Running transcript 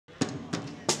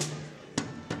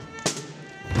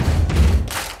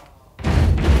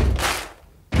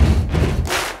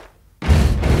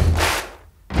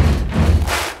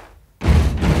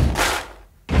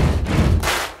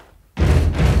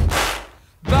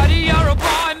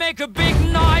make a big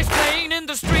noise playing in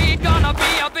the street. Gonna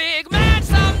be a big man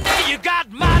someday. You got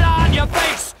mud on your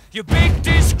face, you big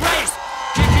disgrace,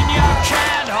 kicking your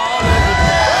can all over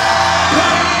the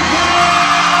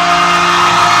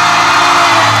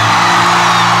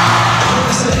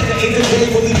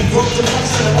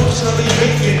emotionally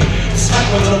vacant. It's not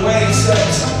one of the ways, so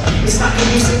it's not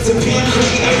conducive to being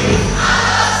creative.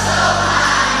 I'm so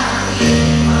high,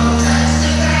 won't touch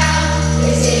the ground.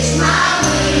 It takes my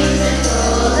wings and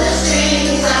pull the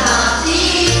strings. I'm off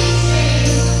these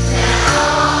strings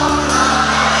now.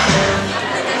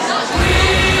 We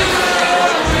will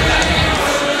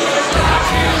rock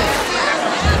you.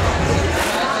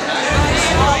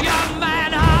 young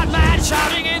man, hard man,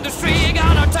 shouting in the street.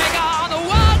 Gonna take on the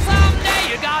world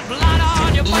someday. You got blood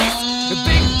on your face, a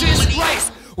big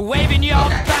disgrace, waving your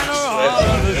banner all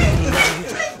over the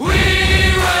place. We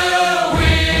will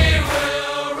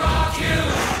rock you.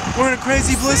 We're in a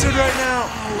crazy blizzard right now.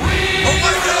 Oh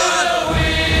my God!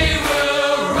 We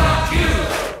will rock you.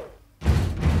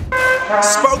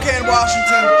 Spokane,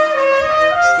 Washington,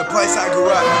 the place I grew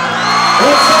up.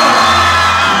 What's up?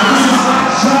 This is my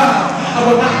job. I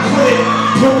will not quit.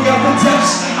 Pull me up the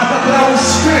depths. I thought that I was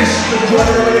finished.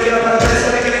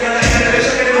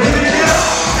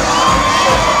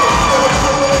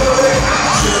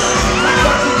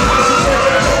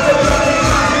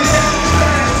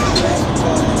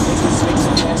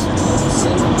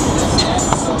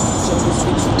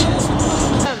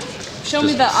 Show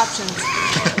me the options.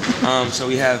 So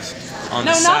we have on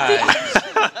No, the not side.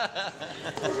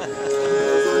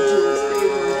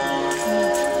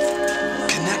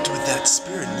 Connect with that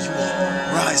spirit and you will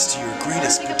rise to your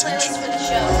greatest potential.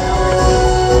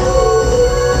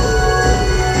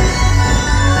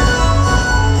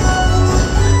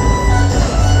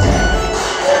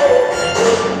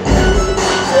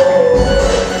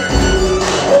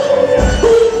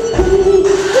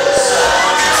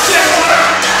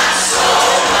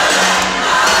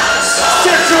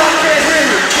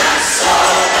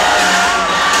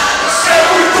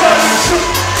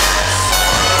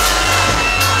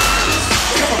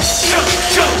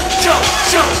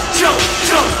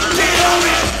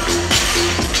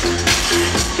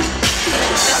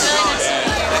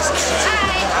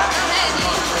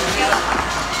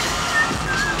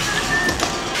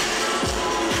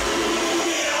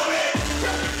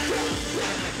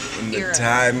 The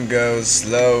time goes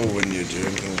slow when you're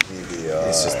drinking PBR.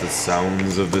 It's just the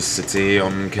sounds of the city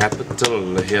on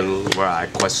Capitol Hill where I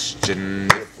question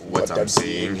if what I'm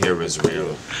seeing here is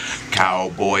real.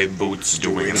 Cowboy boots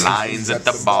doing lines at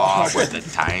the bar where the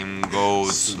time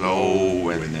goes slow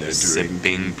when they're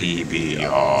sipping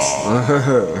PBR.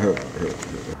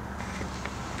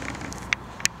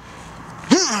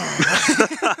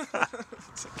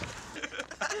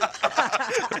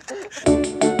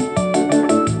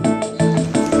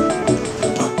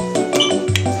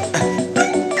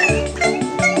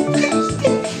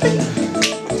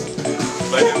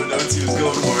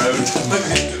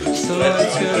 The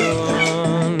lights go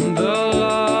on, the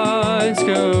lights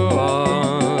go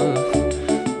off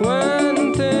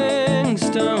when things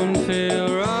don't feel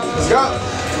right. Let's go.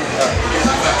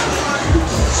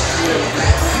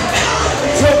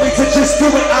 Told me to just do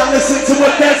it, I listen to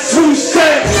what that swoosh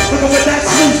said. Look at what that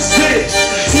swoosh did.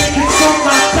 He consumed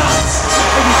my thoughts.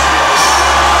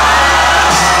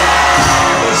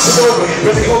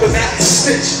 Really holding that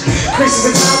stitch. Creases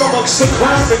in time amongst the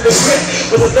crime and the grit.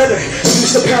 With a letter, he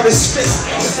used to pound his fist.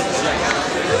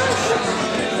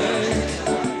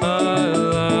 I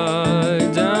lie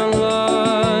down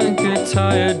like a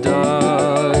tired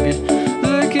dog,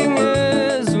 licking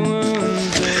his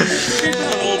wounds and shit.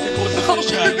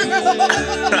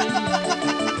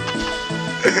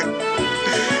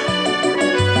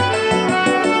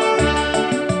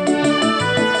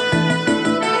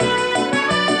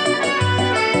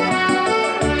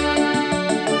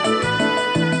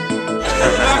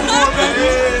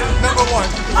 Number one.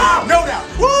 No doubt.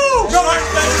 Woo! No doubt.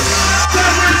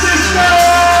 San Francisco!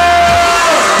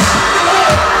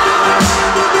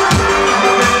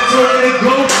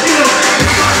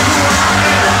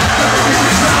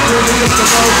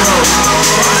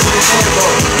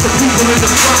 The people in the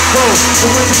front row, the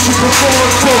way that you perform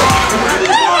for.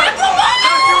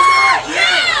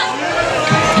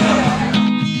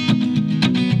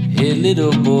 Hey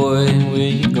little boy, where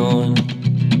you going?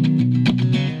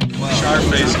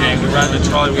 Shark-face gang. We ride the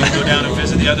trolley. We go down and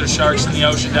visit the other sharks in the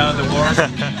ocean down at the wharf.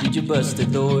 Did you bust the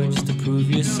door just to prove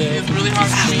yourself?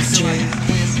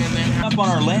 Up on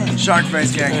our land. Shark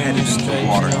face gang headed to the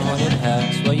water.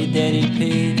 House while your daddy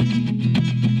paid.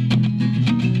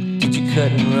 Did you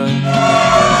cut and run?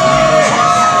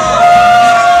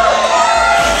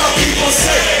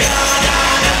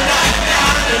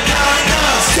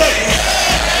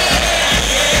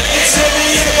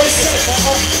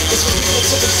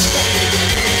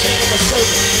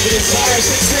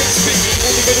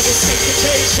 Only way to escape the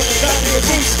cage from the valley of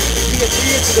boots. Be a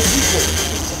dear to the people.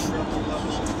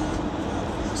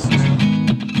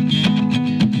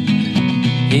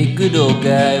 Hey good old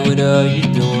guy, what are you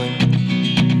doing?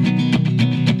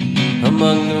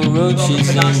 Among the roaches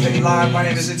and Live. My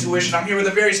name is Intuition. I'm here with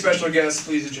a very special guest.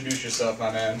 Please introduce yourself,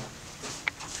 my man.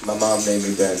 My mom named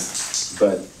me Ben,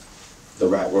 but the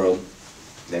rap world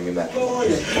named me Macklemore.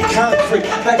 Concrete,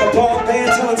 like a ball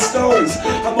band telling stories.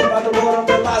 I'm about the road, I'm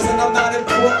realizing I'm not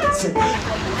important.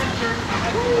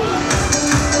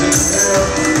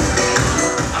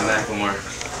 I'm Macklemore.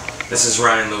 This is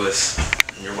Ryan Lewis,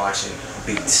 and you're watching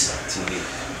Beats TV.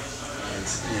 And,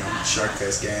 you know,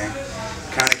 Sharkfest gang.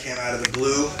 Kind of came out of the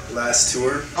blue last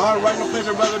tour. All right, no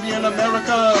pleasure, brother, be in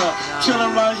America.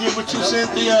 Chilling right here with you,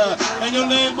 Cynthia. And your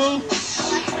name, boo?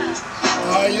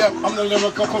 Yep, I'm the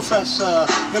lyrical professor.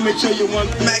 Let me tell you one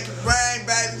thing. Make it rain,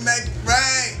 baby, make it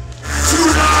rain.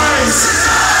 Tonight, it's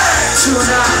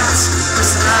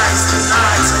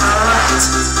nice, alright.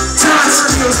 Time to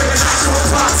music, so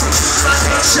party. My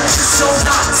nature is so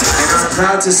naughty. And I'm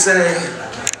proud to say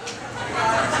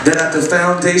that at the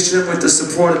foundation, with the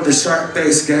support of the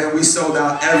Sharkfest gang, we sold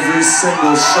out every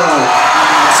single show on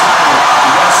the entire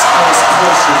West Coast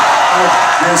portion of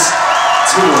this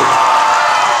tour.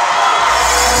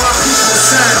 All my people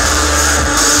said,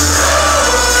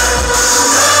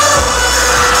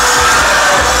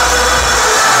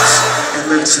 and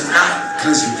live tonight,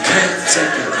 cause you can't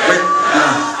take it with you.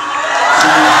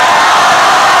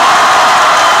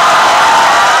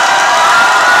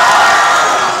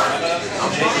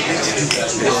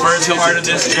 The first part of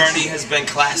this journey has been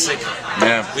classic.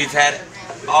 Yeah. We've had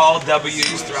all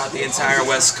W's throughout the entire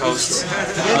West Coast.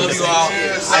 I love you all.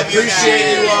 I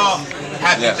appreciate you all.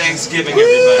 Happy Thanksgiving,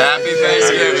 everybody. Happy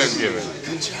Thanksgiving.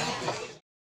 Good job.